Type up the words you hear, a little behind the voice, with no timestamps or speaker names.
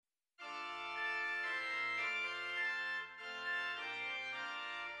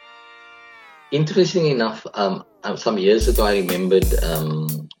Interesting enough, some years ago, I remembered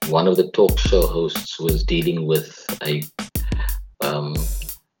one of the talk show hosts was dealing with um,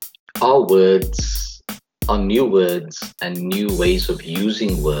 our words, our new words, and new ways of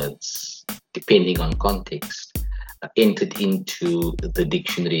using words, depending on context, entered into the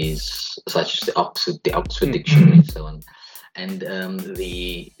dictionaries, such as the Oxford Dictionary, and so on. And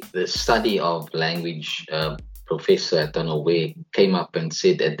the study of language professor at don't know where came up and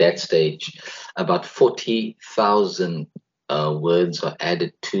said at that stage about 40,000 words are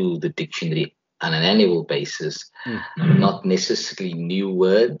added to the dictionary on an annual basis. Not necessarily new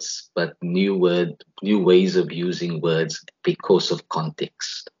words, but new ways of using words because of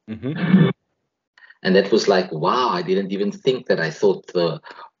context. And that was like, wow, I didn't even think that. I thought the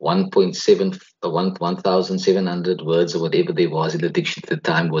 1,700 words or whatever there was in the dictionary at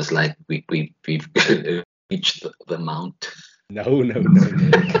the time was like we've reached the amount. No.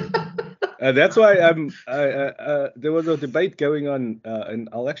 That's why there was a debate going on, and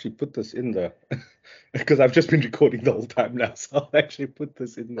I'll actually put this in the because I've just been recording the whole time now, so I'll actually put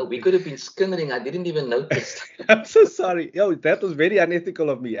this in. We could have been skimming. I didn't even notice. I'm so sorry. Oh, that was very unethical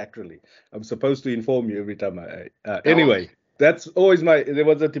of me. Actually, I'm supposed to inform you every time Anyway, that's always There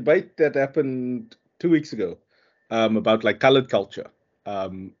was a debate that happened 2 weeks ago, about like colored culture.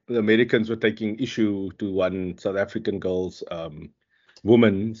 The Americans were taking issue to one South African girl's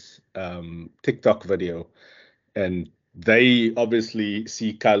woman's TikTok video, and they obviously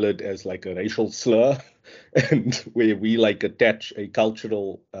see colored as like a racial slur, and where we like attach a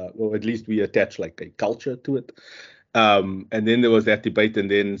cultural, or at least we attach like a culture to it. And then there was that debate,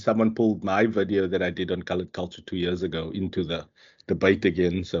 and then someone pulled my video that I did on colored culture 2 years ago into the debate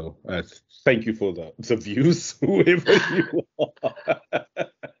again. So thank you for the views, whoever you are.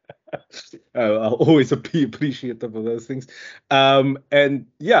 I'll always be appreciative of those things. And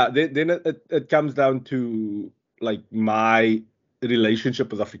yeah, then it comes down to like my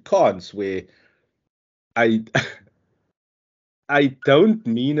relationship with Afrikaans, where I don't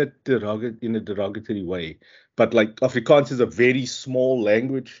mean it in a derogatory way, but like Afrikaans is a very small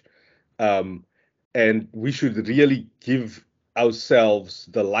language, and we should really give ourselves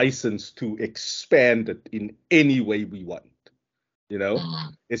the license to expand it in any way we want,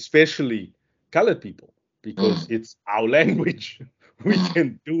 especially colored people, because it's our language. We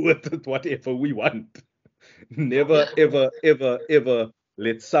can do it whatever we want. Never, ever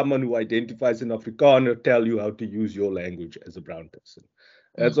let someone who identifies in Afrikaner tell you how to use your language as a brown person.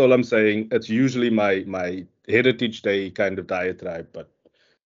 That's all I'm saying. It's usually my Heritage Day kind of diatribe, but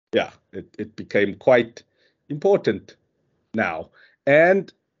yeah, it became quite important now.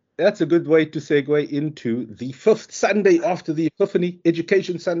 And that's a good way to segue into the fifth Sunday after the Epiphany,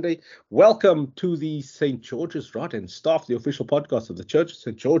 Education Sunday. Welcome to the St. George's Rod and Staff, the official podcast of the Church of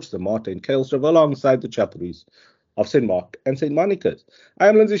St. George, the Mater and Kuilsrivier, alongside the chapelries of St. Mark and St. Monica's. I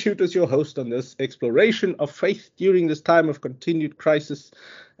am Lindsay Shooters, your host on this exploration of faith during this time of continued crisis,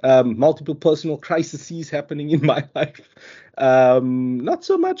 multiple personal crises happening in my life. Not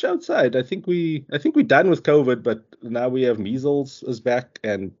so much outside. I think we're done with COVID, but now we have measles is back,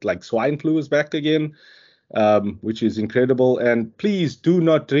 and like swine flu is back again, which is incredible. And please do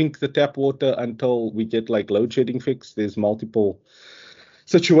not drink the tap water until we get like load shedding fixed. There's multiple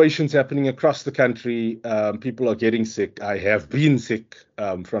situations happening across the country. People are getting sick. I have been sick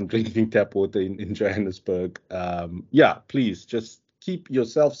from drinking tap water in Johannesburg. Please just keep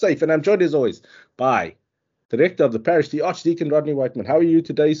yourself safe. And I'm joined as always by Director of the Parish, the Archdeacon Rodney Whiteman. How are you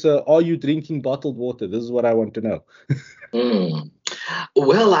today, sir? Are you drinking bottled water? This is what I want to know.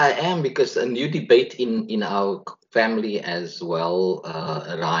 Well, I am, because a new debate in our family as well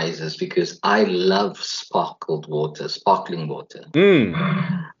arises, because I love sparkling water.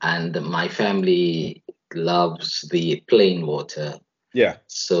 And my family loves the plain water. Yeah.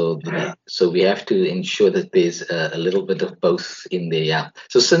 So we have to ensure that there's a little bit of both in there. Yeah.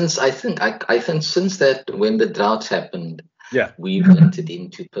 So since I think since that, when the drought happened, we've entered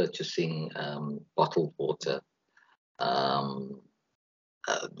into purchasing bottled water. I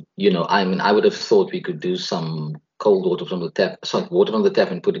would have thought we could do some cold water from the tap,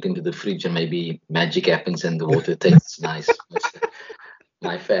 and put it into the fridge, and maybe magic happens and the water tastes nice.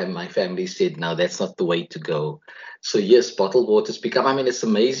 My family said, no, that's not the way to go. So yes, bottled water's become, it's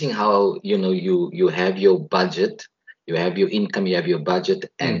amazing how, you have your budget, you have your income, you have your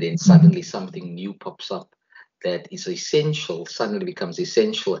budget, and then suddenly something new pops up that is essential, suddenly becomes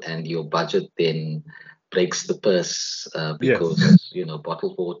essential, and your budget then breaks the purse, because,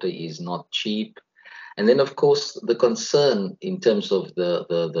 bottled water is not cheap. And then, of course, the concern in terms of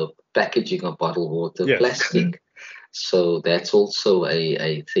the packaging of bottled water, plastic. So that's also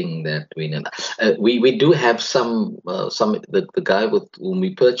a thing that we know. We do have some the guy with whom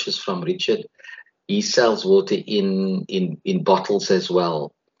we purchased from, Richard. He sells water in bottles as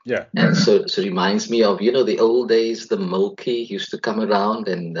well. Yeah. And so it reminds me of, the old days, the Milky used to come around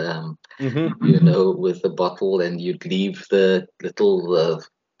and, with the bottle, and you'd leave the little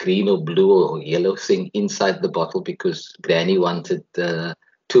green or blue or yellow thing inside the bottle because Granny wanted 2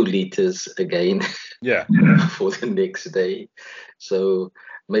 liters again Yeah. for the next day. So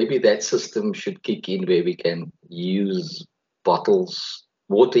maybe that system should kick in where we can use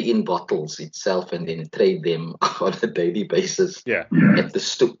water in bottles itself, and then trade them on a daily basis Yeah. at the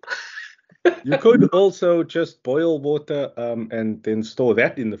stoop. You could also just boil water and then store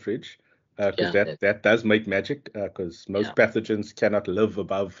that in the fridge because that does make magic because most pathogens cannot live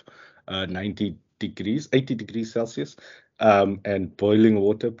above 90 degrees, 80 degrees Celsius. And boiling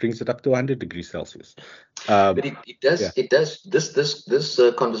water brings it up to 100 degrees Celsius. But it does. This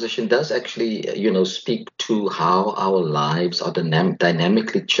conversation does actually, speak to how our lives are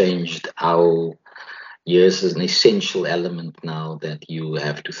dynamically changed. Our years is an essential element now that you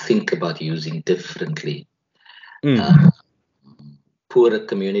have to think about using differently. Poorer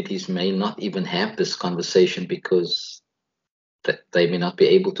communities may not even have this conversation because they may not be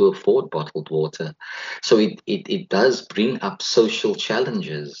able to afford bottled water. So it does bring up social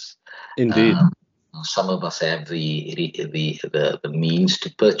challenges. Indeed. Some of us have the means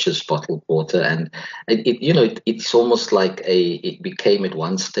to purchase bottled water, and it's almost like it became at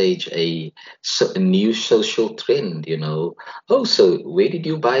one stage a new social trend. Oh, so where did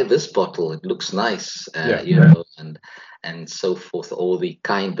you buy this bottle? It looks nice, and so forth. Or the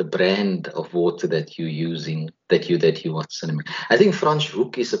brand of water that you're using, that you what's in. I think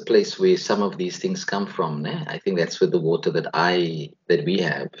Franschhoek is a place where some of these things come from. I think that's where the water that we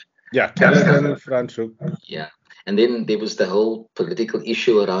have. Yeah, Caledon, Franschhoek. Yeah. And then there was the whole political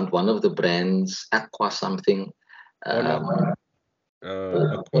issue around one of the brands, Aqua something. Aquel.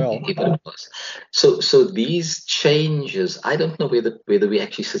 It was. So these changes, I don't know whether we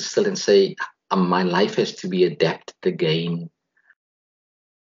actually sit still and say, my life has to be adapted again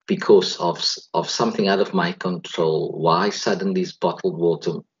because of something out of my control. Why suddenly is bottled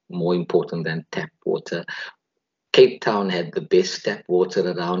water more important than tap water? Cape Town had the best tap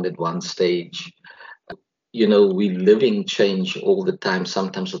water around at one stage. We living change all the time,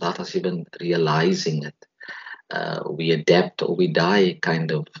 sometimes without us even realizing it. We adapt or we die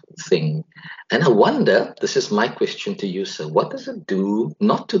kind of thing. And I wonder, this is my question to you, sir, what does it do,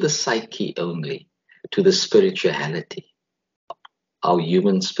 not to the psyche only, to the spirituality, our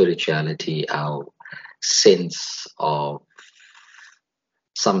human spirituality, our sense of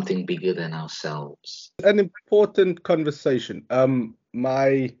something bigger than ourselves? An important conversation. We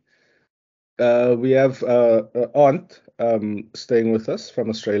have an aunt staying with us from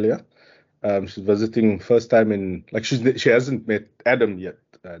Australia. She's visiting first time she hasn't met Adam yet,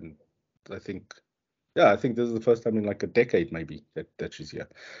 and I think this is the first time in like a decade maybe that she's here.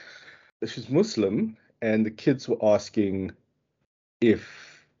 She's Muslim, and the kids were asking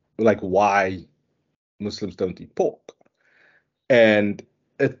why Muslims don't eat pork, and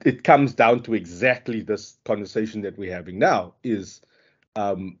it comes down to exactly this conversation that we're having now. Is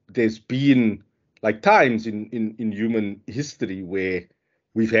there's been times in human history where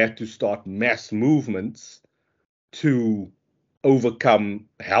we've had to start mass movements to overcome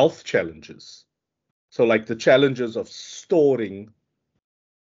health challenges. So the challenges of storing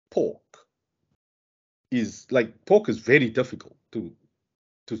pork is very difficult to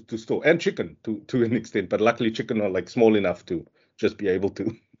store, and chicken to an extent, but luckily chicken are small enough to just be able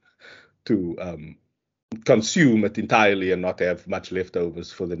to consume it entirely and not have much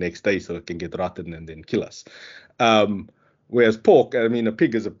leftovers for the next day so it can get rotten and then kill us. Whereas pork, a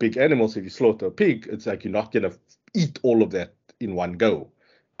pig is a big animal, so if you slaughter a pig, it's you're not going to eat all of that in one go.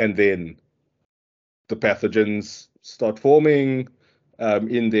 And then the pathogens start forming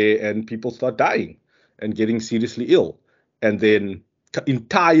in there and people start dying and getting seriously ill. And then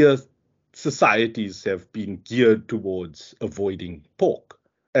entire societies have been geared towards avoiding pork.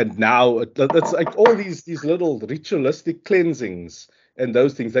 And now it's all these little ritualistic cleansings and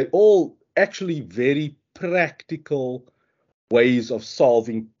those things, they all actually very practical ways of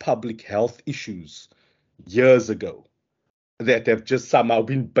solving public health issues years ago that have just somehow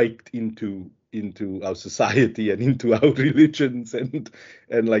been baked into our society and into our religions and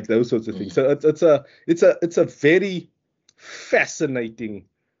those sorts of things. So it's a very fascinating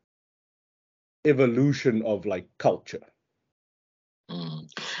evolution of culture.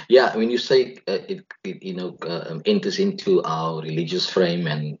 Yeah, when you say enters into our religious frame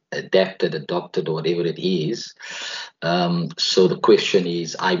and adopted, or whatever it is. So the question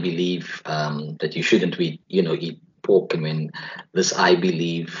is, I believe that you shouldn't eat pork, and when this "I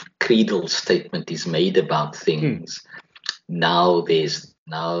believe" creedal statement is made about things, now there's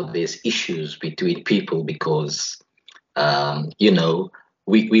issues between people because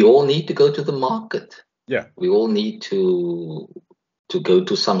we all need to go to the market. Yeah. We all need to go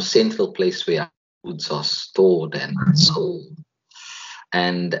to some central place where foods are stored and sold.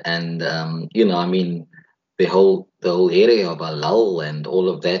 I mean, the whole area of halal and all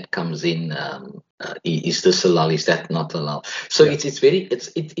of that comes in. Is this halal? Is that not halal? So Yeah.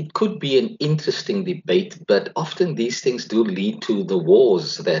 it could be an interesting debate, but often these things do lead to the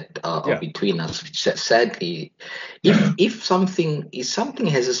wars that are between us. Which sadly, if something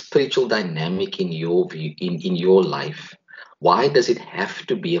has a spiritual dynamic in your view, in your life, why does it have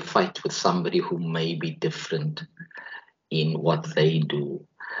to be a fight with somebody who may be different in what they do?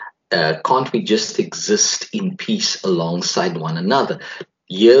 Can't we just exist in peace alongside one another?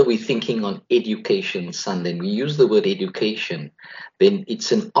 Here we're thinking on Education Sunday. We use the word education, then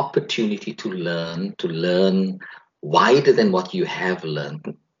it's an opportunity to learn wider than what you have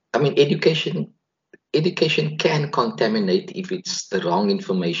learned. I mean, education can contaminate if it's the wrong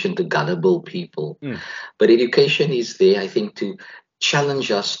information to gullible people. But education is there, I think, to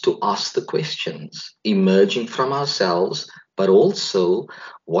challenge us to ask the questions emerging from ourselves, but also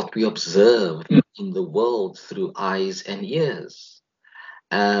what we observe in the world through eyes and ears.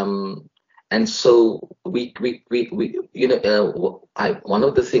 And so one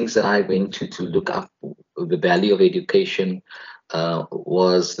of the things that I went to look up the value of education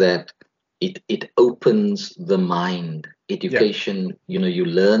was that it opens the mind. Education, you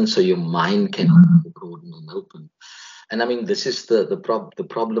learn so your mind can broaden and open. And I mean, this is the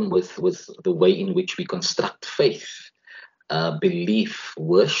problem with the way in which we construct faith, belief,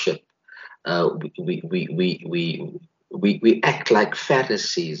 worship. We act like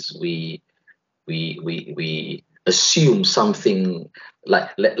Pharisees. We assume something like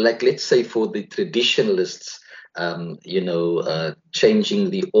let's say for the traditionalists, changing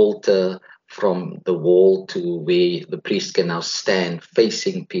the altar from the wall to where the priest can now stand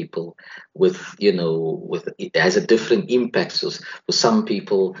facing people with it has a different impact. So for some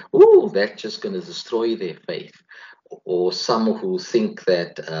people, that's just going to destroy their faith, or some who think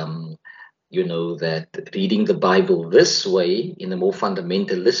that that reading the Bible this way, in a more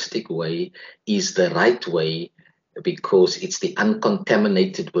fundamentalistic way, is the right way because it's the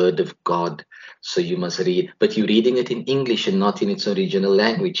uncontaminated word of God. So you must read, but you're reading it in English and not in its original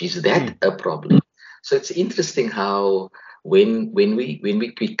language. Is that a problem? So it's interesting how when our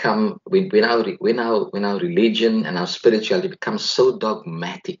religion and our spirituality becomes so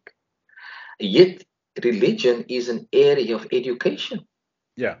dogmatic, yet religion is an area of education.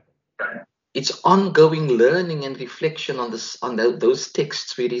 Yeah. It's ongoing learning and reflection on those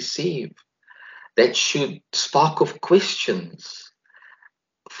texts we receive that should spark of questions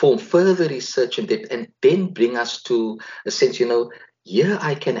for further research and then bring us to a sense, yeah,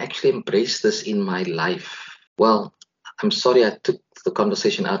 I can actually embrace this in my life. Well, I'm sorry I took the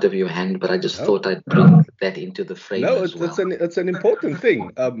conversation out of your hand, but I just thought I'd bring that into the frame as well. It's an important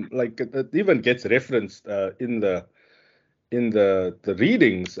thing. Like it even gets referenced in the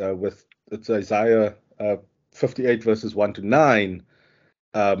readings with it's Isaiah 58 verses 1 to 9,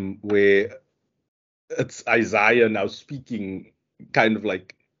 where it's Isaiah now speaking, kind of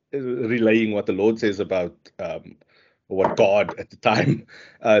like relaying what the Lord says about what God at the time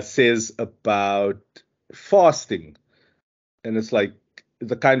says about fasting. And it's like,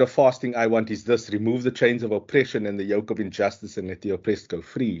 the kind of fasting I want is this: remove the chains of oppression and the yoke of injustice, and let the oppressed go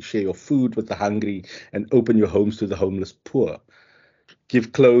free. Share your food with the hungry and open your homes to the homeless poor.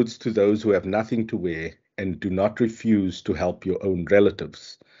 Give clothes to those who have nothing to wear, and do not refuse to help your own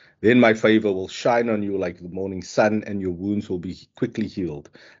relatives. Then my favor will shine on you like the morning sun, and your wounds will be quickly healed.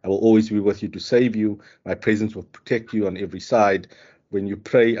 I will always be with you to save you. My presence will protect you on every side. When you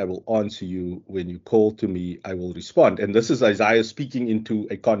pray, I will answer you. When you call to me, I will respond. And this is Isaiah speaking into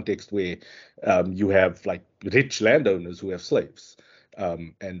a context where you have like rich landowners who have slaves.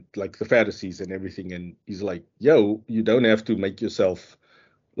 And like the Pharisees and everything. And he's like, yo, you don't have to make yourself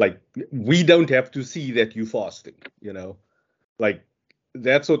like, we don't have to see that you fasting, like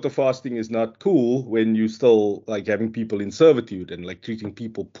that sort of fasting is not cool when you still like having people in servitude and like treating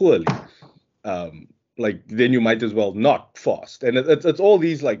people poorly. Like then you might as well not fast. And it's all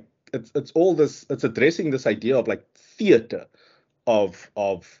these like, it's all this, it's addressing this idea of like theater of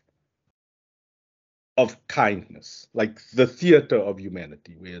of kindness, like the theater of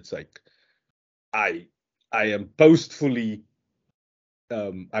humanity, where it's like I am boastfully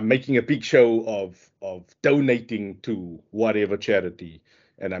I'm making a big show of donating to whatever charity,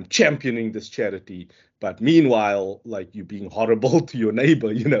 and I'm championing this charity. But meanwhile, like, you being horrible to your neighbor,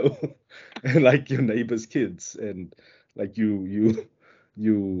 and like your neighbor's kids, and like you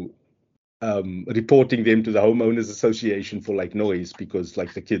reporting them to the homeowners association for like noise because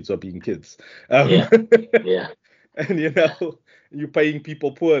like the kids are being kids. Yeah. Yeah. And you're paying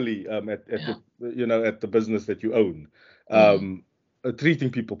people poorly at Yeah. your at the business that you own, Mm. treating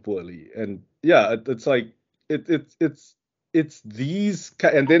people poorly. And yeah, it's like it's these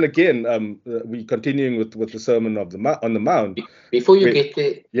and then again, we continuing with the Sermon of on the Mount. Before you where, get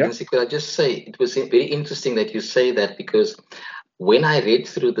there, yeah. Lindsay, could I just say it was very interesting that you say that, because when I read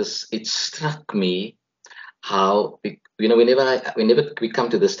through this, it struck me how, whenever we come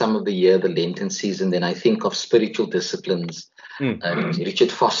to this time of the year, the Lenten season, then I think of spiritual disciplines.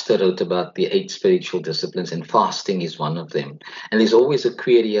 Richard Foster wrote about the 8 spiritual disciplines, and fasting is one of them. And there's always a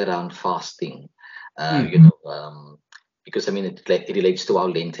query around fasting, because it relates to our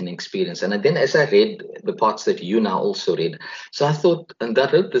Lenten experience. And then as I read the parts that you now also read, so I thought, and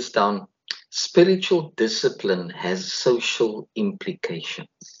I wrote this down: spiritual discipline has social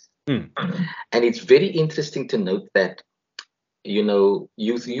implications. And it's very interesting to note that,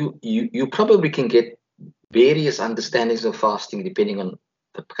 you probably can get various understandings of fasting depending on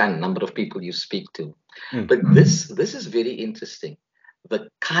the kind of number of people you speak to. But this is very interesting. The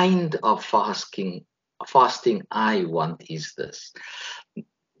kind of fasting I want is this.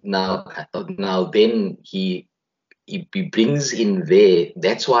 Now then he brings in there.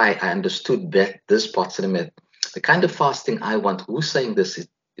 That's why I understood that this part of the kind of fasting I want. Who's saying this?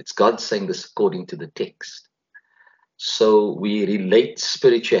 It's God saying this according to the text. So we relate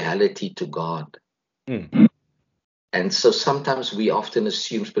spirituality to God. And so sometimes we often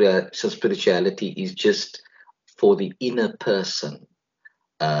assume spirituality is just for the inner person.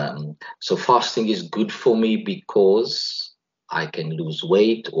 So fasting is good for me because I can lose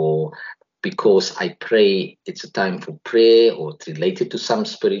weight, or because I pray, it's a time for prayer, or it's related to some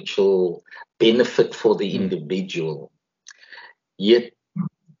spiritual benefit for the individual. Yet,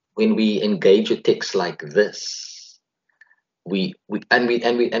 when we engage a text like this, we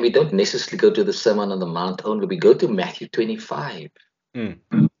don't necessarily go to the Sermon on the Mount only. We go to Matthew 25.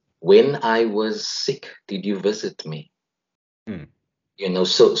 When I was sick, did you visit me?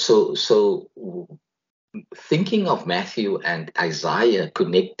 So thinking of Matthew and Isaiah,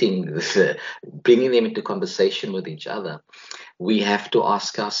 connecting, bringing them into conversation with each other, we have to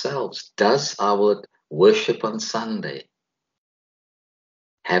ask ourselves: does our worship on Sunday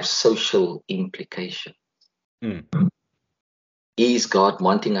have social implications? Is God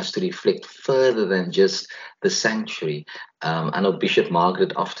wanting us to reflect further than just the sanctuary? I know Bishop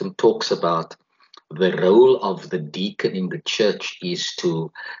Margaret often talks about the role of the deacon in the church is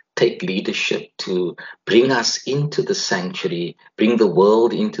to take leadership, to bring us into the sanctuary, bring the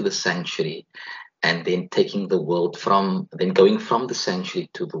world into the sanctuary, and then taking the world going from the sanctuary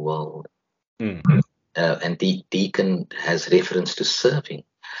to the world. And the deacon has reference to serving.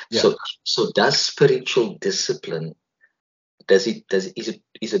 Yeah. So does spiritual discipline, is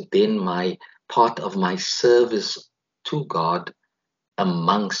it then my part of my service to God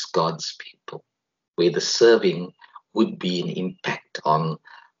amongst God's people, where the serving would be an impact on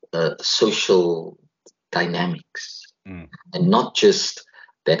social dynamics, and not just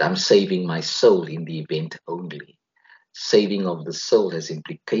that I'm saving my soul in the event only. Saving of the soul has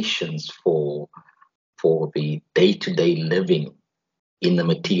implications for the day-to-day living in the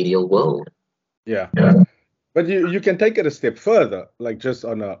material world. Yeah. But you can take it a step further, like just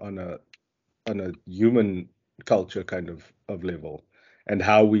on a human culture kind of level, and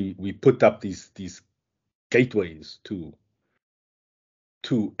how we put up these gateways to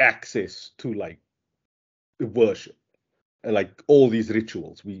access to like worship, and like all these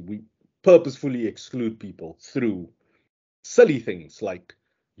rituals. We purposefully exclude people through silly things like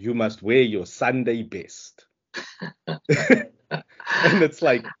you must wear your Sunday best. And it's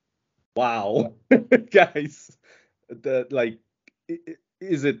like, wow, guys,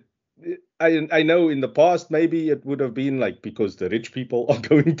 is it? I know in the past maybe it would have been like because the rich people are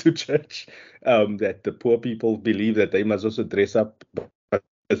going to church, that the poor people believe that they must also dress up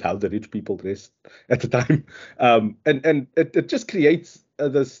as how the rich people dressed at the time, and it just creates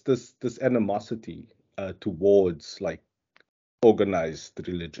this animosity towards like organized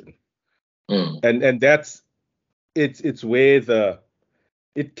religion, and that's it's where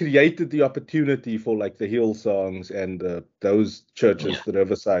it created the opportunity for like the Hillsongs and those churches, Yeah. the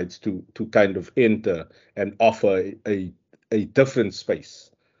Riversides, to kind of enter and offer a different space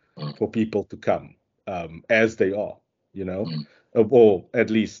Mm, for people to come as they are, mm, or at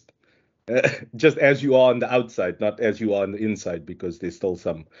least just as you are on the outside, not as you are on the inside, because there's still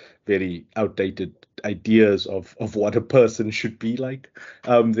some very outdated ideas of what a person should be like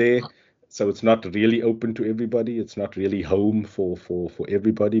there. So it's not really open to everybody. It's not really home for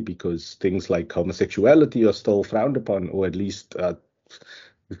everybody, because things like homosexuality are still frowned upon, or at least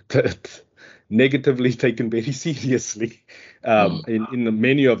negatively taken very seriously mm, in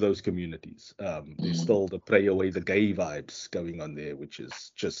many of those communities. There's mm. still the pray away the gay vibes going on there, which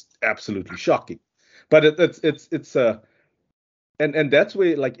is just absolutely shocking. But it's and that's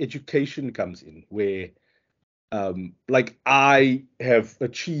where like education comes in, where like I have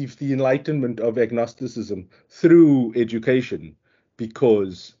achieved the enlightenment of agnosticism through education,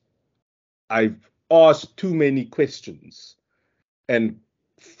 because I've asked too many questions and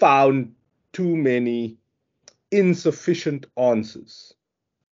found too many insufficient answers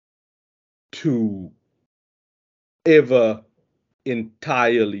to ever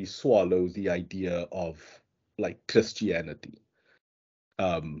entirely swallow the idea of like Christianity.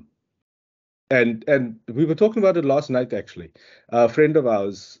 Um, and we were talking about it last night actually. A friend of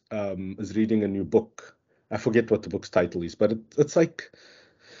ours is reading a new book. I forget what the book's title is, but it's like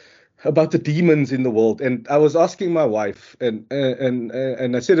about the demons in the world. And I was asking my wife, and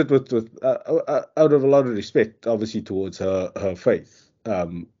I said it with out of a lot of respect, obviously towards her faith.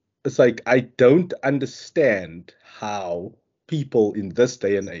 It's like I don't understand how people in this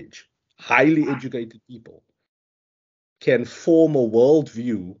day and age, highly educated people, can form a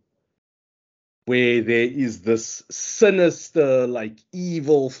worldview where there is this sinister, like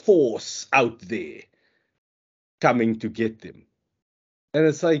evil force out there coming to get them. And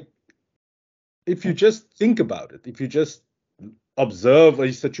it's like, if you just think about it, if you just observe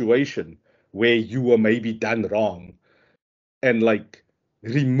a situation where you were maybe done wrong, and like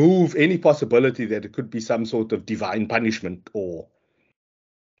remove any possibility that it could be some sort of divine punishment or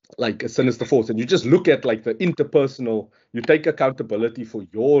like a sinister force, and you just look at like the interpersonal, you take accountability for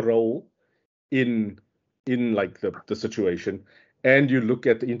your role in like the situation, and you look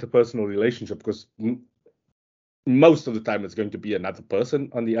at the interpersonal relationship, because most of the time it's going to be another person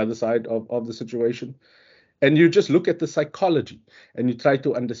on the other side of the situation, and you just look at the psychology and you try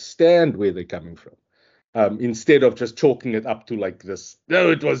to understand where they're coming from, instead of just chalking it up to like this, no,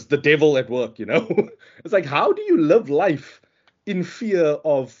 it was the devil at work. It's like, how do you live life in fear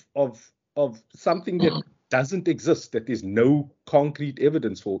of something that Mm. doesn't exist, that there's no concrete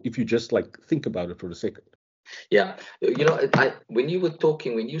evidence for, if you just like think about it for a second? Yeah, when you were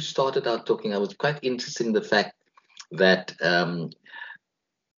talking, when you started out talking, I was quite interested in the fact that the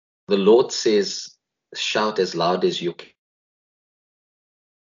Lord says, "Shout as loud as you can,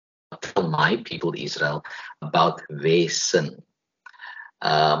 tell my people Israel about their sin."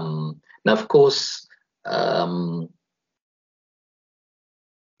 Now, of course,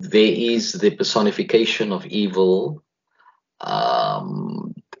 there is the personification of evil.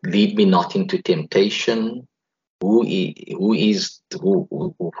 Lead me not into temptation. Where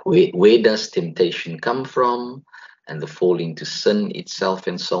does temptation come from? And the fall into sin itself,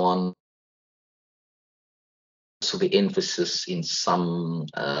 and so on. So the emphasis in some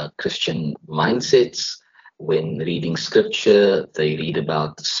Christian mindsets, when reading scripture, they read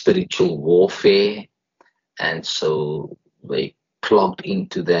about spiritual warfare, and so they clogged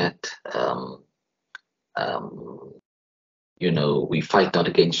into that. We fight not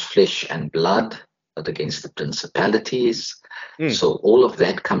against flesh and blood, but against the principalities. Mm, So all of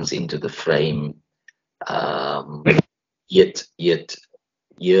that comes into the frame. Um, yet,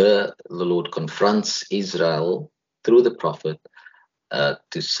 here the Lord confronts Israel through the prophet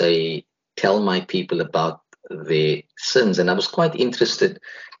to say, "Tell my people about their sins." And I was quite interested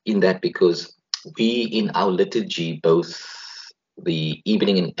in that, because we in our liturgy, both the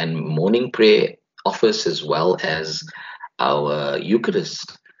evening and morning prayer office, as well as our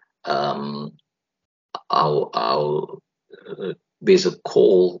Eucharist, um, there's a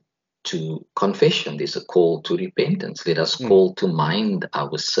call to confession, there's a call to repentance. Let us mm, call to mind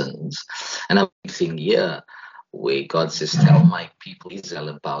our sins. And I'm thinking here, where God says, "Tell my people Israel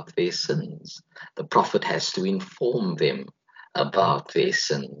about their sins," the prophet has to inform them about their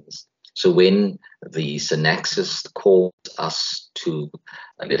sins. So when the Synaxist calls us to,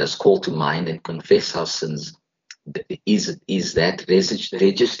 let us call to mind and confess our sins, is that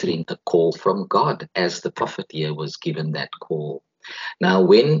registering a call from God, as the prophet here was given that call Now,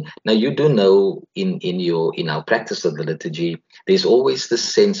 you do know in our practice of the liturgy, there's always this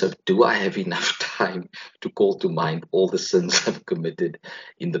sense of, do I have enough time to call to mind all the sins I've committed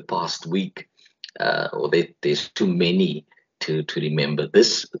in the past week, or there's too many to remember.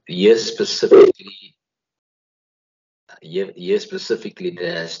 This year specifically,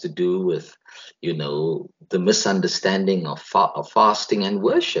 that has to do with, the misunderstanding of fasting and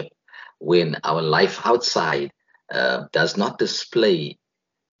worship, when our life outside does not display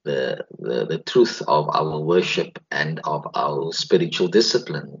the truth of our worship and of our spiritual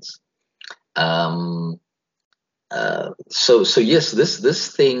disciplines. So yes,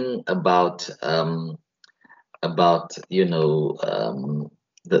 this thing about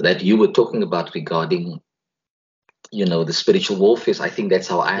that you were talking about regarding the spiritual warfare. I think that's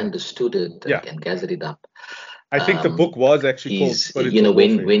how I understood it and gathered it up. I think the book was actually called Spiritual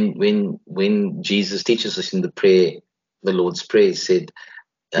Warfare. When Jesus teaches us in the prayer, the Lord's Prayer, said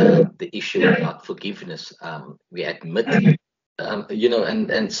the issue about forgiveness, we admit,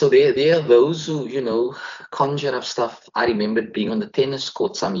 and so there are those who conjure up stuff. I remember being on the tennis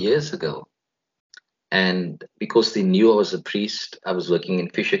court some years ago, and because they knew I was a priest, I was working in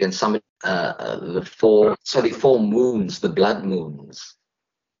Fisher, and somebody the 4 moons, the blood moons.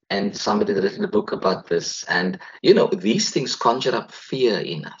 And somebody had written a book about this. And, these things conjure up fear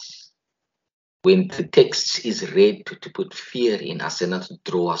in us. When the text is read to put fear in us and not to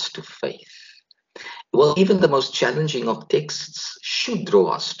draw us to faith. Well, even the most challenging of texts should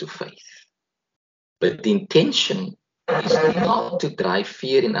draw us to faith. But the intention is not to drive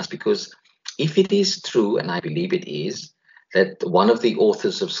fear in us, because if it is true, and I believe it is, that one of the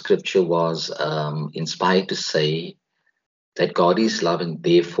authors of Scripture was inspired to say that God is love, and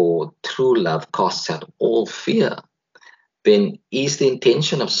therefore true love casts out all fear, then is the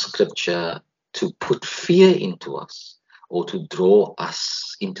intention of Scripture to put fear into us, or to draw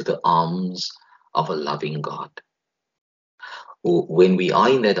us into the arms of a loving God? When we are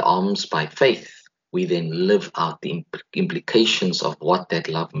in that arms by faith, we then live out the implications of what that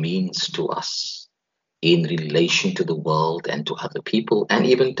love means to us in relation to the world and to other people and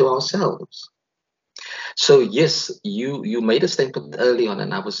even to ourselves. So yes, you made a statement early on,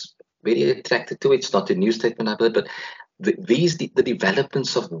 and I was very attracted to it. It's not a new statement I've heard, but the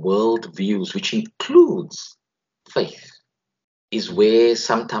developments of world views, which includes faith, is where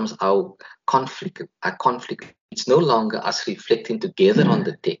sometimes our conflict. It's no longer us reflecting together on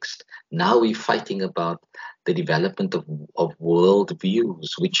the text. Now we're fighting about the development of world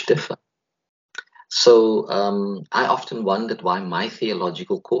views which differ. So I often wondered why my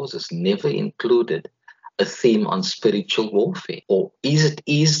theological courses never included a theme on spiritual warfare. Or is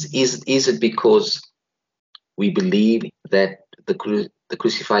it because we believe that the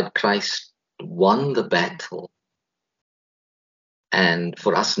crucified Christ won the battle, and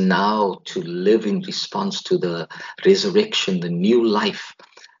for us now to live in response to the resurrection, the new life,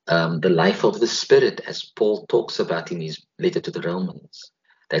 the life of the Spirit, as Paul talks about in his letter to the Romans,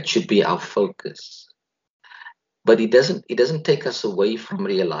 that should be our focus. But it doesn't take us away from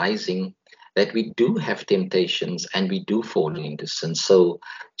realizing that we do have temptations and we do fall into sin. So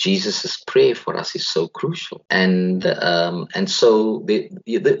Jesus' prayer for us is so crucial. And so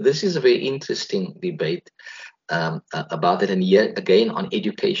this is a very interesting debate about it. And yet again, on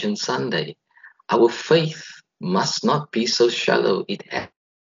Education Sunday, our faith must not be so shallow.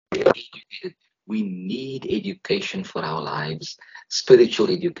 We need education for our lives, spiritual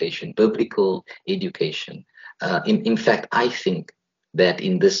education, biblical education. In fact, I think that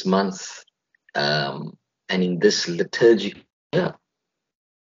in this month and in this liturgical year,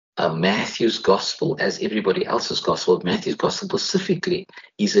 Matthew's gospel, as everybody else's gospel, Matthew's gospel specifically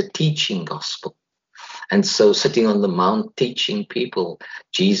is a teaching gospel. And so sitting on the mount teaching people,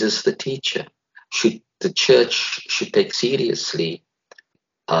 Jesus the teacher, the church should take seriously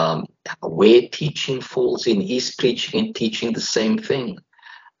where teaching falls in. Is preaching and teaching the same thing?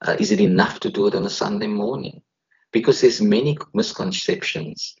 Is it enough to do it on a Sunday morning? Because there's many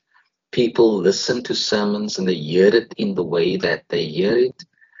misconceptions. People listen to sermons and they hear it in the way that they hear it.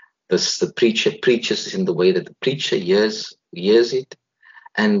 The preacher preaches in the way that the preacher hears it.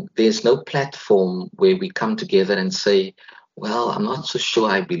 And there's no platform where we come together and say, well, I'm not so sure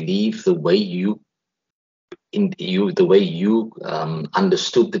I believe the way you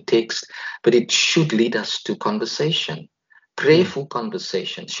understood the text, but it should lead us to conversation. Prayerful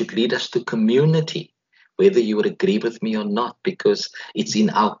conversation should lead us to community, whether you would agree with me or not, because it's in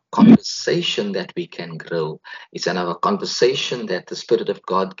our conversation that we can grow. It's in our conversation that the Spirit of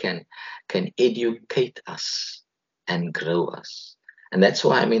God can educate us and grow us. And that's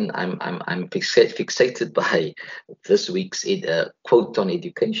why I'm fixated by this week's quote on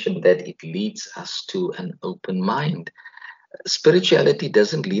education, that it leads us to an open mind. Spirituality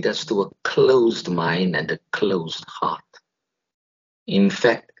doesn't lead us to a closed mind and a closed heart. In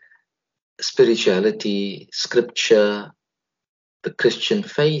fact, spirituality, scripture, the Christian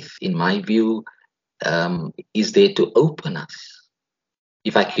faith, in my view, is there to open us.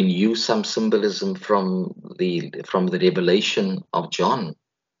 If I can use some symbolism from the revelation of John,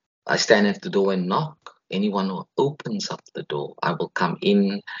 I stand at the door and knock. Anyone who opens up the door, I will come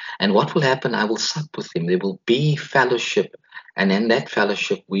in. And what will happen? I will sup with him. There will be fellowship. And in that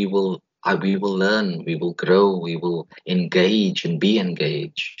fellowship, we will learn, we will grow, we will engage and be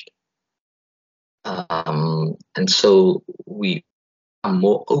engaged. And so we are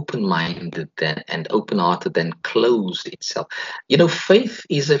more open-minded and open-hearted than closed itself. Faith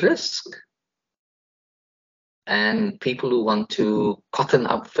is a risk. And people who want to cotton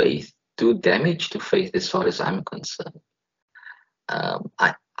up faith do damage to faith, as far as I'm concerned.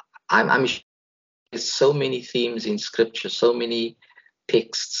 I'm sure there's so many themes in scripture, so many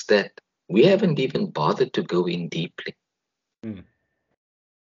texts that we haven't even bothered to go in deeply.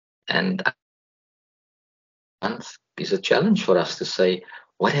 And is a challenge for us to say,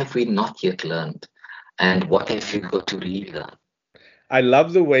 what have we not yet learned? And what have we got to relearn? I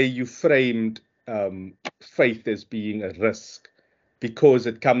love the way you framed faith as being a risk, because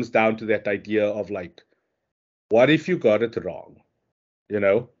it comes down to that idea of like, what if you got it wrong?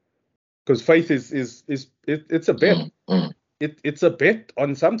 Because faith it's a bet. It's a bet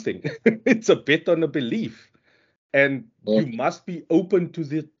on something. It's a bet on a belief. And you must be open to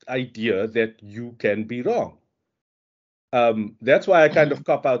the idea that you can be wrong. That's why I kind of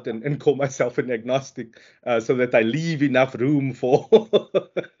cop out and call myself an agnostic, so that I leave enough room for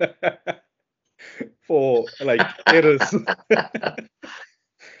for like errors.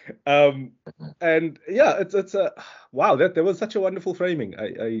 And yeah, it's a wow. That was such a wonderful framing.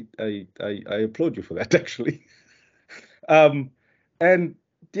 I applaud you for that, actually. And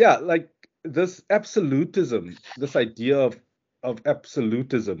yeah, like this absolutism, this idea of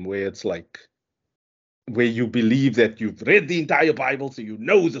absolutism, where it's like, where you believe that you've read the entire Bible, so you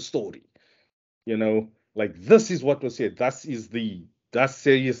know the story. Like, this is what was said. Thus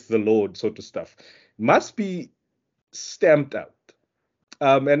saith the Lord, sort of stuff, must be stamped out.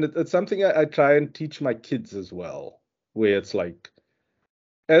 And it's something I try and teach my kids as well, where it's like,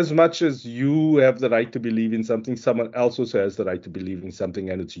 as much as you have the right to believe in something, someone else also has the right to believe in something,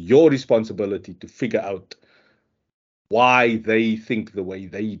 and it's your responsibility to figure out why they think the way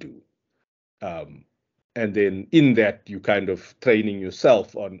they do. And then in that, you kind of training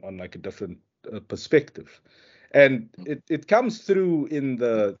yourself on like a different perspective. And it comes through in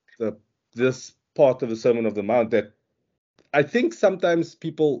this part of the Sermon on the Mount that I think sometimes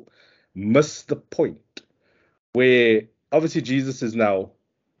people miss the point, where obviously Jesus is now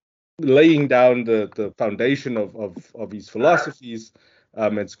laying down the foundation of his philosophies.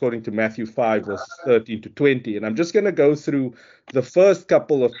 It's according to Matthew 5, verses 13 to 20. And I'm just going to go through the first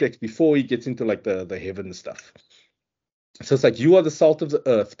couple of texts before he gets into like the heaven stuff. So it's like, you are the salt of the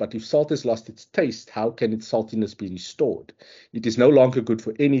earth, but if salt has lost its taste, how can its saltiness be restored? It is no longer good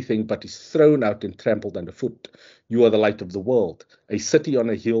for anything, but is thrown out and trampled underfoot. You are the light of the world. A city on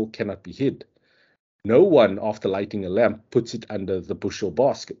a hill cannot be hid. No one, after lighting a lamp, puts it under the bushel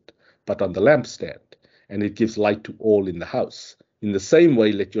basket, but on the lampstand, and it gives light to all in the house. In the same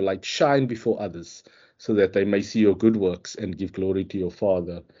way, let your light shine before others, so that they may see your good works and give glory to your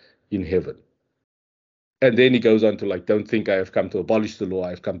Father in heaven. And then he goes on to like, don't think I have come to abolish the law,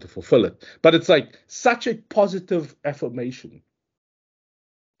 I have come to fulfill it. But it's like such a positive affirmation.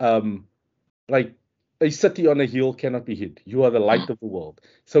 Like, a city on a hill cannot be hid. You are the light of the world.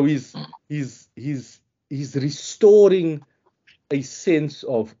 So he's restoring a sense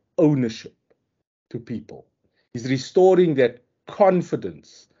of ownership to people. He's restoring that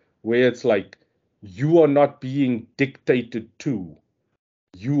confidence where it's like, you are not being dictated to.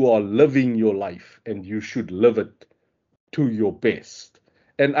 You are living your life, and you should live it to your best.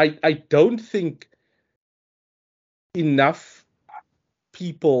 And I don't think enough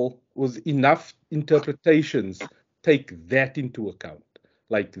people with enough interpretations take that into account,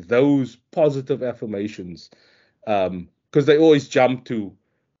 like those positive affirmations, because they always jump to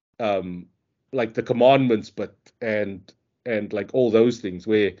like the commandments, but and like all those things,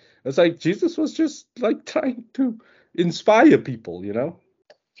 where it's like Jesus was just like trying to inspire people,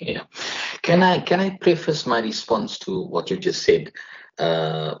 Yeah. Can I preface my response to what you just said?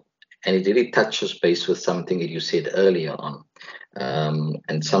 And it really touches base with something that you said earlier on,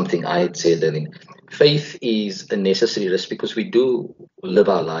 and something I had said earlier. faith is a necessary risk because we do live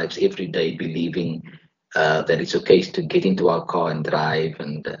our lives every day believing that it's okay to get into our car and drive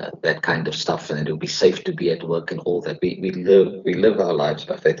and that kind of stuff, and it'll be safe to be at work and all that. We live our lives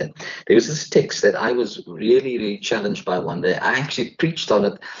by faith. And there was this text that I was really challenged by one day. I actually preached on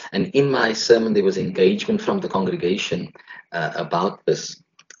it, and in my sermon there was engagement from the congregation about this.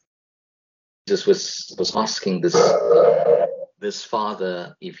 Jesus was asking this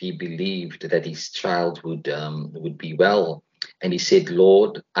father if he believed that his child would be well. And he said,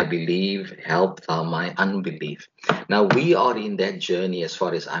 Lord, I believe, help thou my unbelief. Now we are in that journey as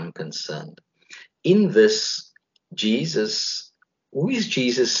far as I'm concerned. In this, Jesus, who is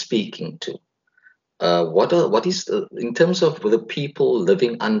Jesus speaking to? What is in terms of the people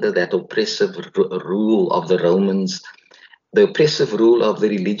living under that oppressive rule of the Romans, the oppressive rule of the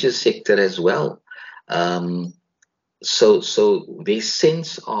religious sector as well. So their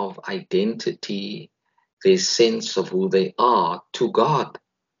sense of identity, their sense of who they are to God,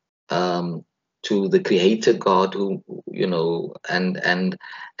 to the Creator God, who and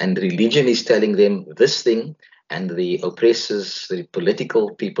religion is telling them this thing, and the oppressors, the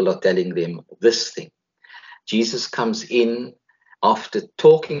political people, are telling them this thing. Jesus comes in after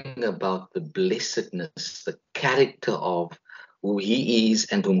talking about the blessedness, the character of who He is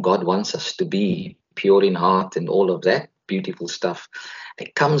and whom God wants us to be, pure in heart and all of that beautiful stuff.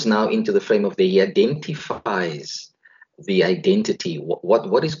 It comes now into the frame of He identifies the identity.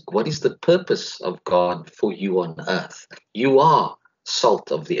 What is the purpose of God for you on earth? You are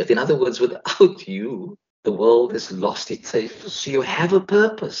salt of the earth. In other words, without you, the world has lost its taste. So you have a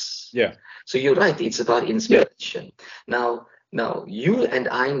purpose. Yeah. So you're right. It's about inspiration. Yeah. Now, you and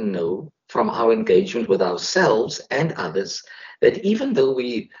I know from our engagement with ourselves and others that even though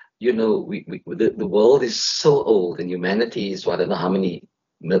the world is so old and humanity is, I don't know how many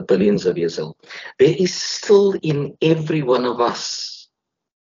billions of years old, there is still in every one of us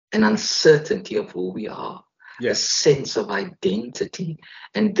an uncertainty of who we are. A sense of identity,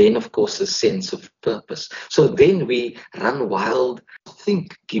 and then of course a sense of purpose. So then we run wild. I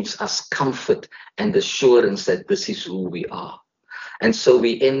think gives us comfort and assurance that this is who we are. And so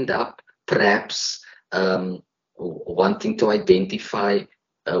we end up perhaps wanting to identify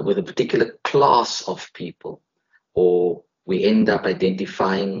with a particular class of people, or we end up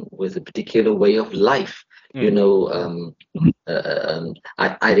identifying with a particular way of life. I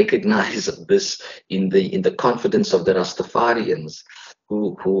recognize this in the confidence of the Rastafarians,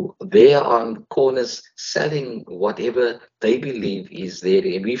 who they are on corners selling whatever they believe is there,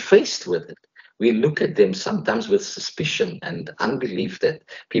 and we're faced with it. We look at them sometimes with suspicion and unbelief that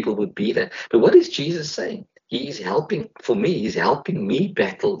people would be there. But what is Jesus saying? He's helping me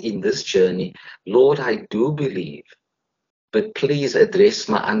battle in this journey. Lord, I do believe, but please address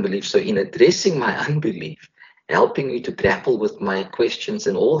my unbelief. So in addressing my unbelief, helping me to grapple with my questions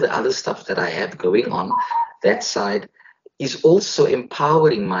and all the other stuff that I have going on, that side is also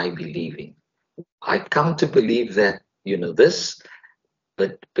empowering my believing. I come to believe that, this,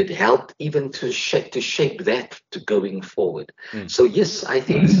 but help even to shape that to going forward. So yes, I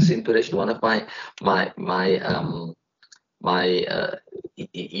think this is inspiration. One of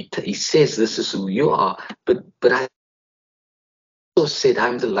he says this is who you are, but I also said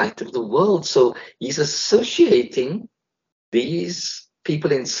I'm the light of the world. So he's associating these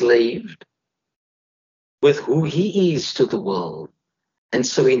people enslaved with who he is to the world. And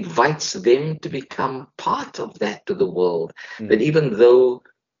so he invites them to become part of that to the world. That even though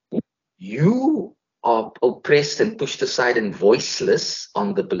you are oppressed and pushed aside and voiceless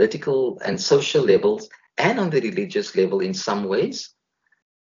on the political and social levels and on the religious level in some ways,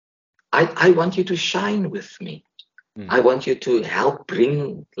 I want you to shine with me. I want you to help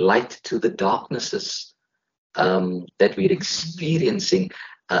bring light to the darknesses that we're experiencing.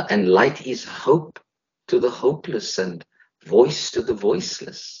 And light is hope to the hopeless and voice to the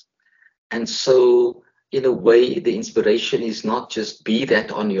voiceless. And so, in a way, the inspiration is not just be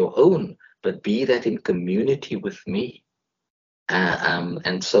that on your own, but be that in community with me.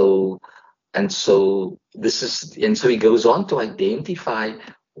 And so he goes on to identify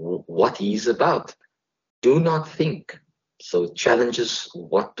what he's about. Do not think. So it challenges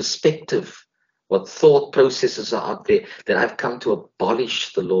what perspective, what thought processes are out there, that I've come to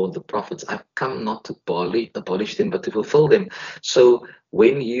abolish the law of the prophets. I've come not to abolish them, but to fulfill them. So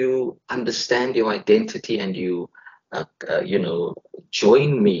when you understand your identity and you,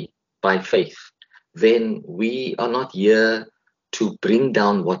 join me by faith, then we are not here to bring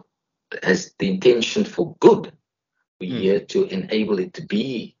down what has the intention for good. We're here to enable it to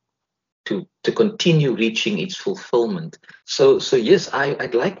be, to continue reaching its fulfillment. So yes, I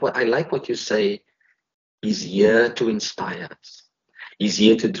like what you say. He's here to inspire us. He's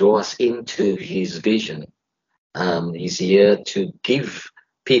here to draw us into his vision. He's here to give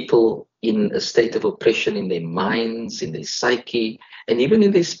people in a state of oppression in their minds, in their psyche, and even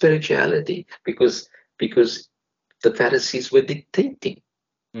in their spirituality, because the Pharisees were dictating.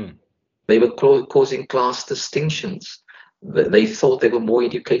 They were causing class distinctions. They thought they were more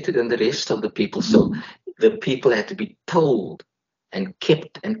educated than the rest of the people. So the people had to be told and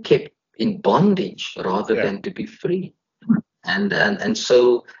kept in bondage rather than to be free. And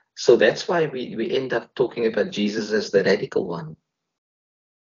so that's why we end up talking about Jesus as the radical one,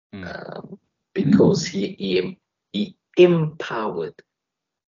 because he empowered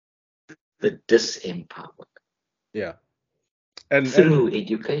the disempowered. Yeah, and through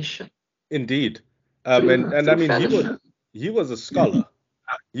education. Indeed, and I mean he was a scholar.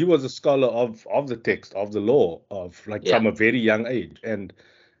 He was a scholar of the text, of the law, of like from a very young age, and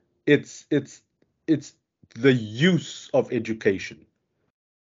it's the use of education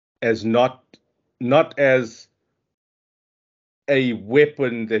as not as a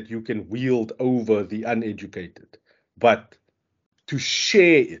weapon that you can wield over the uneducated, but to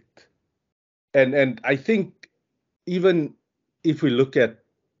share it. And I think even if we look at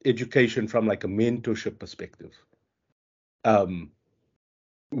education from like a mentorship perspective,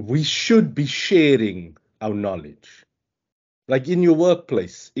 we should be sharing our knowledge, like in your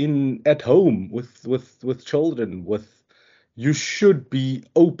workplace, at home with children. You should be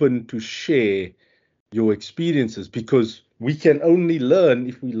open to share your experiences, because we can only learn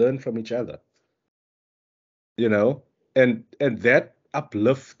if we learn from each other, and that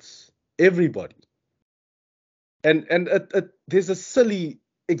uplifts everybody. And there's a silly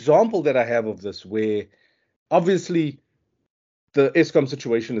example that I have of this, where obviously the Eskom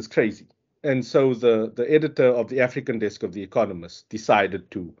situation is crazy. And so the editor of the African desk of The Economist decided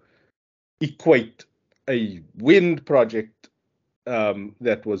to equate a wind project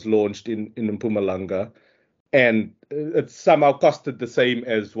that was launched in Mpumalanga, and it somehow costed the same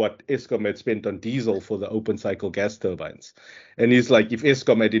as what Eskom had spent on diesel for the open cycle gas turbines. And he's like, if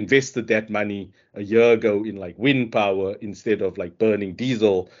Eskom had invested that money a year ago in like wind power instead of like burning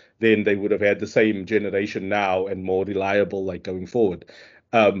diesel, then they would have had the same generation now and more reliable like going forward.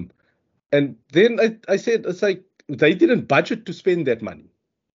 And then I said, it's like they didn't budget to spend that money.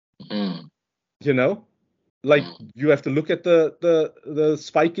 Like you have to look at the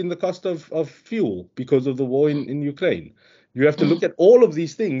spike in the cost of fuel because of the war in Ukraine. You have to look at all of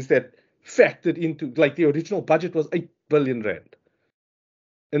these things that factored into, like the original budget was 8 billion rand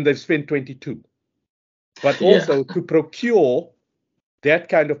and they've spent 22. But also to procure that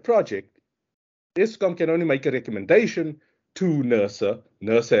kind of project, Eskom can only make a recommendation to NERSA.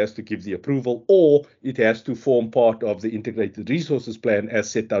 NERSA has to give the approval, or it has to form part of the integrated resources plan as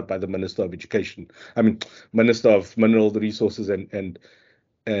set out by the Minister of Education. I mean, Minister of Mineral Resources and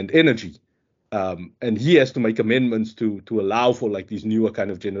Energy. And he has to make amendments to allow for like these newer kind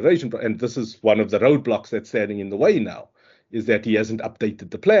of generation. And this is one of the roadblocks that's standing in the way now, is that he hasn't updated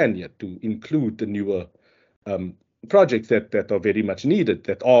the plan yet to include the newer projects that are very much needed,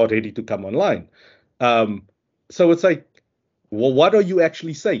 that are ready to come online. So it's like, well, what are you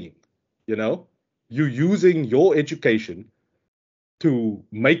actually saying? You're using your education to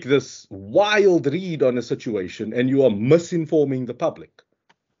make this wild read on a situation, and you are misinforming the public,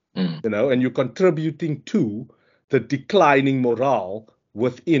 and you're contributing to the declining morale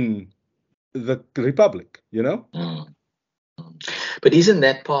within the republic, But isn't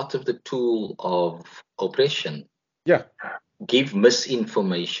that part of the tool of oppression? Yeah. Give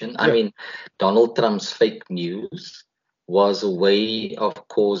misinformation. I mean, Donald Trump's fake news was a way of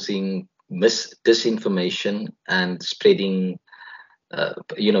causing disinformation and spreading,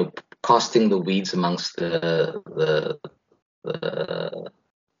 casting the weeds amongst the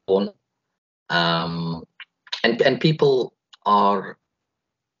corn. And people are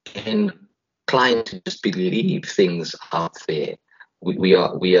inclined to just believe things out there. We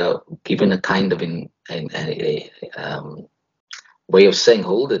are given a kind of way of saying,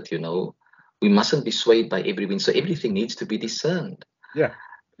 hold it, we mustn't be swayed by every wind. So everything needs to be discerned. Yeah.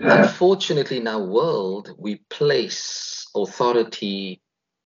 Unfortunately, in our world, we place authority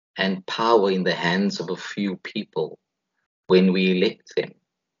and power in the hands of a few people when we elect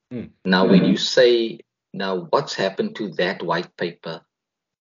them. Now, when you say, now what's happened to that white paper,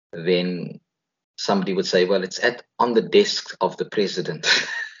 then somebody would say, well, it's on the desk of the president.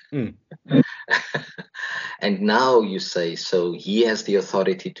 And now you say, so he has the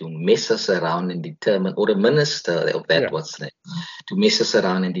authority to mess us around and determine, or a minister of that, what's name, to mess us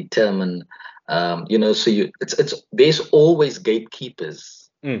around and determine, so there's always gatekeepers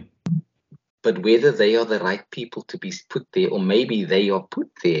but whether they are the right people to be put there, or maybe they are put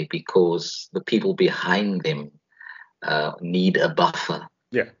there because the people behind them need a buffer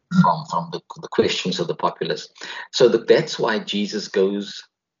from the questions of the populace. So that's why Jesus goes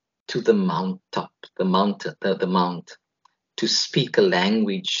to the mountaintop, the mount, to speak a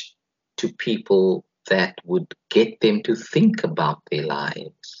language to people that would get them to think about their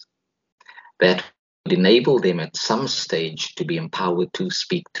lives, that would enable them at some stage to be empowered to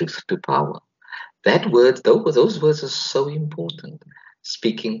speak truth to power. That word, those words are so important,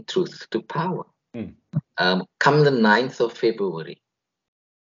 speaking truth to power. Come the 9th of February,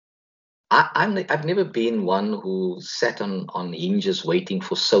 I've never been one who sat on hinges waiting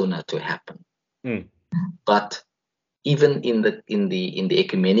for SONA to happen. But even in the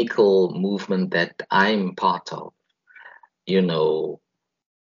ecumenical movement that I'm part of,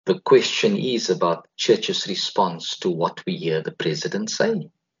 the question is about church's response to what we hear the president say.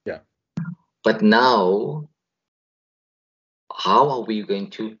 Yeah. But now, how are we going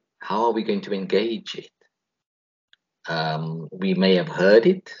to engage it? We may have heard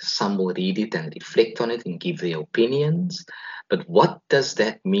it, some will read it and reflect on it and give their opinions, but what does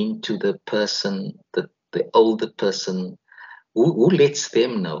that mean to the person, the older person, who lets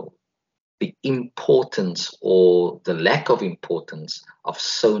them know the importance or the lack of importance of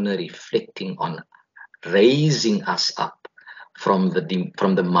SONA reflecting on raising us up from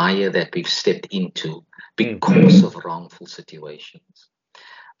the mire that we've stepped into because of wrongful situations.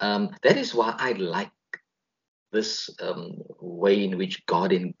 That is why I like this way in which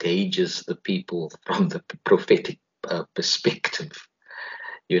God engages the people from the prophetic perspective.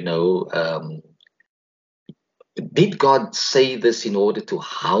 Did God say this in order to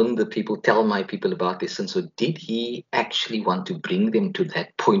hound the people, tell my people about this? And so did he actually want to bring them to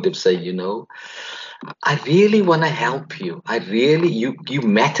that point of saying, I really want to help you. You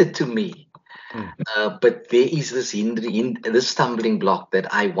matter to me. But there is this stumbling block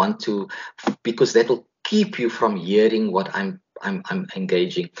that I want to, because that will keep you from hearing what I'm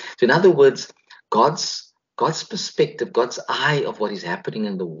engaging. So in other words, God's perspective, God's eye of what is happening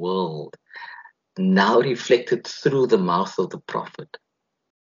in the world, now reflected through the mouth of the prophet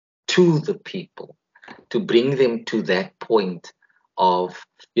to the people, to bring them to that point of,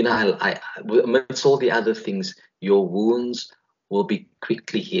 amidst all the other things, your wounds will be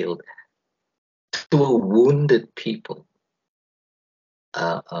quickly healed. To a wounded people,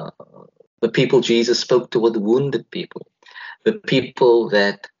 the people Jesus spoke to were the wounded people, the people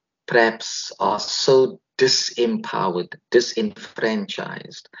that perhaps are so disempowered,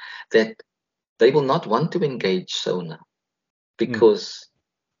 disenfranchised, that they will not want to engage SONA because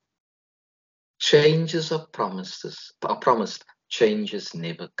changes are promised, changes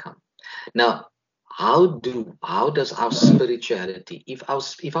never come. Now, how does our spirituality, if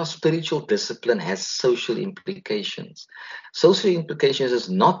our spiritual discipline has social implications is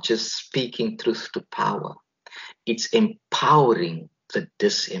not just speaking truth to power, it's empowering the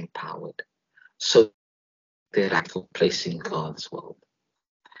disempowered so their rightful place in God's world.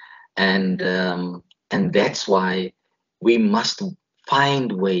 And that's why we must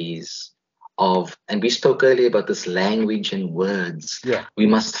find ways of, and we spoke earlier about this language and words. Yeah. We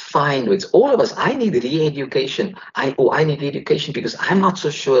must find ways. All of us, I need re-education. I need education because I'm not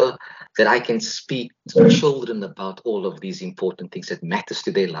so sure that I can speak to children about all of these important things that matters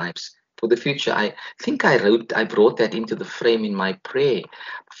to their lives for the future. I think I brought that into the frame in my prayer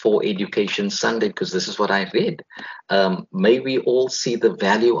for Education Sunday, because this is what I read. May we all see the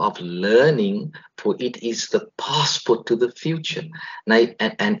value of learning, for it is the passport to the future,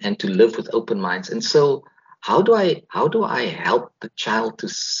 and to live with open minds. And so how do I help the child to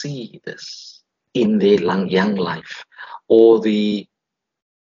see this in their young life? Or the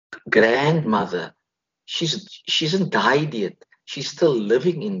grandmother, she hasn't died yet. She's still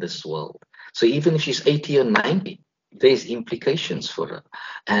living in this world. So even if she's 80 or 90, there's implications for her.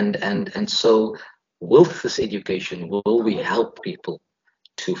 And so with this education, will we help people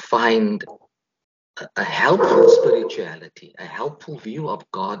to find a helpful spirituality, a helpful view of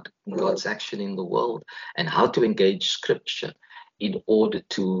God, God's action in the world, and how to engage Scripture in order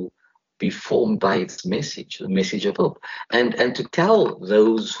to be formed by its message, the message of hope, and to tell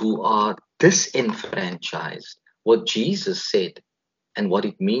those who are disenfranchised what Jesus said and what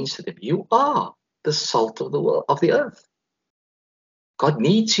it means to them. You are the salt of the world, of the earth. God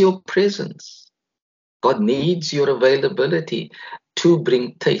needs your presence. God needs your availability to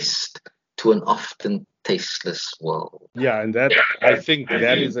bring taste to an often tasteless world. Yeah, and that, I think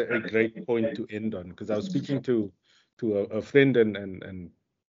that is a great point to end on, because I was speaking to a friend and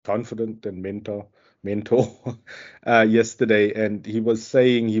confidant and mentor mentor, yesterday, and he was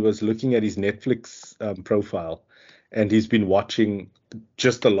saying he was looking at his Netflix profile, and he's been watching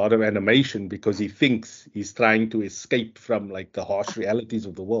just a lot of animation because he thinks he's trying to escape from like the harsh realities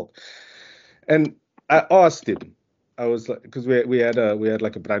of the world. And I asked him, I was like, because we had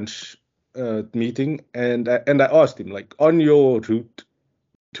like a brunch meeting, and I asked him, like, on your route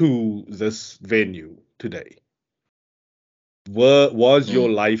to this venue today, was your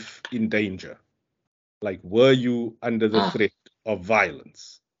life in danger? Like, were you under the threat of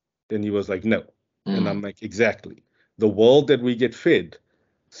violence? And he was like, no. And I'm like, exactly. The world that we get fed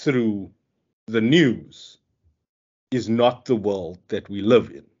through the news is not the world that we live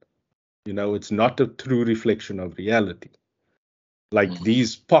in. You know, it's not a true reflection of reality. Like,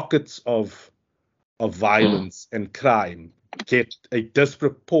 these pockets of violence and crime get a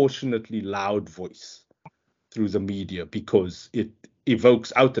disproportionately loud voice through the media because it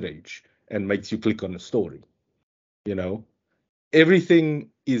evokes outrage and makes you click on a story. You know, everything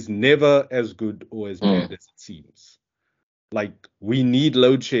is never as good or as bad as it seems. Like, we need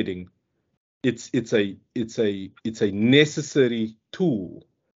load shedding. It's a necessary tool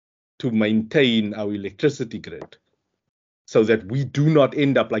to maintain our electricity grid so that we do not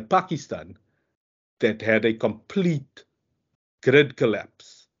end up like Pakistan, that had a complete grid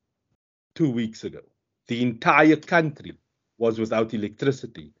collapse 2 weeks ago. The entire country was without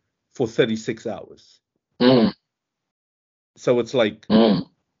electricity for 36 hours. So it's like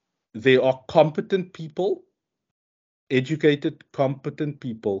there are competent people, educated, competent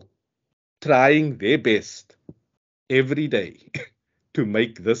people trying their best every day to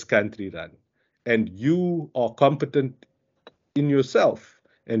make this country run. And you are competent in yourself,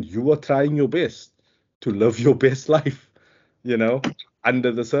 and you are trying your best to live your best life, you know,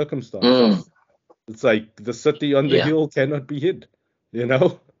 under the circumstances. It's like the city on the hill cannot be hid, you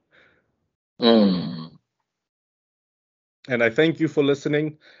know. And I thank you for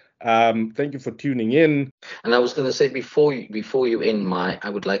listening. Thank you for tuning in. And I was going to say, before you end, I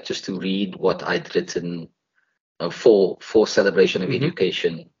would like just to read what I'd written for Celebration of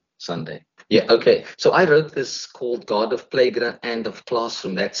Education Sunday. Yeah, okay. So I wrote this called God of Playground and of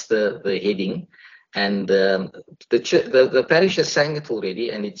Classroom. That's the heading. And the parish has sang it already,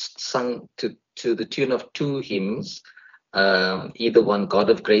 and it's sung to the tune of 2 hymns. Either one, God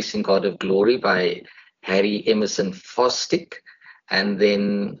of Grace and God of Glory by Harry Emerson Fosdick, and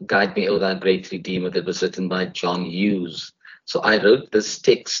then Guide Me, O Thou Great Redeemer, that was written by John Hughes. So I wrote this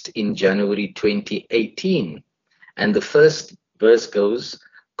text in January 2018. And the first verse goes,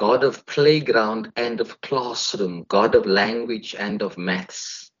 God of playground and of classroom, God of language and of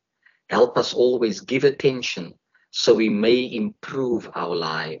maths, help us always give attention so we may improve our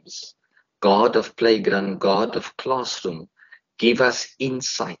lives. God of playground, God of classroom, give us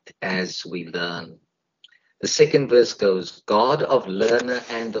insight as we learn. The second verse goes, God of learner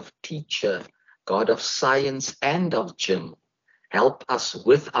and of teacher, God of science and of gym, help us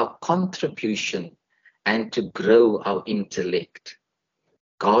with our contribution and to grow our intellect.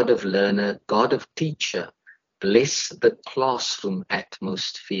 God of learner, God of teacher, bless the classroom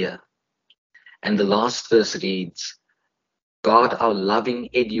atmosphere. And the last verse reads, God, our loving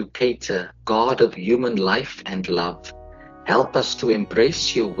educator, God of human life and love, help us to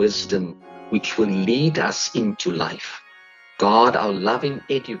embrace your wisdom, which will lead us into life. God, our loving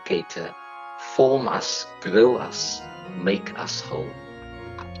educator, form us, grow us, make us whole.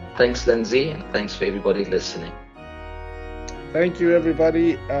 Thanks, Lindsay, and thanks for everybody listening. Thank you,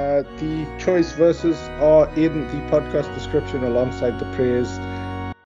 everybody. The choice verses are in the podcast description alongside the prayers.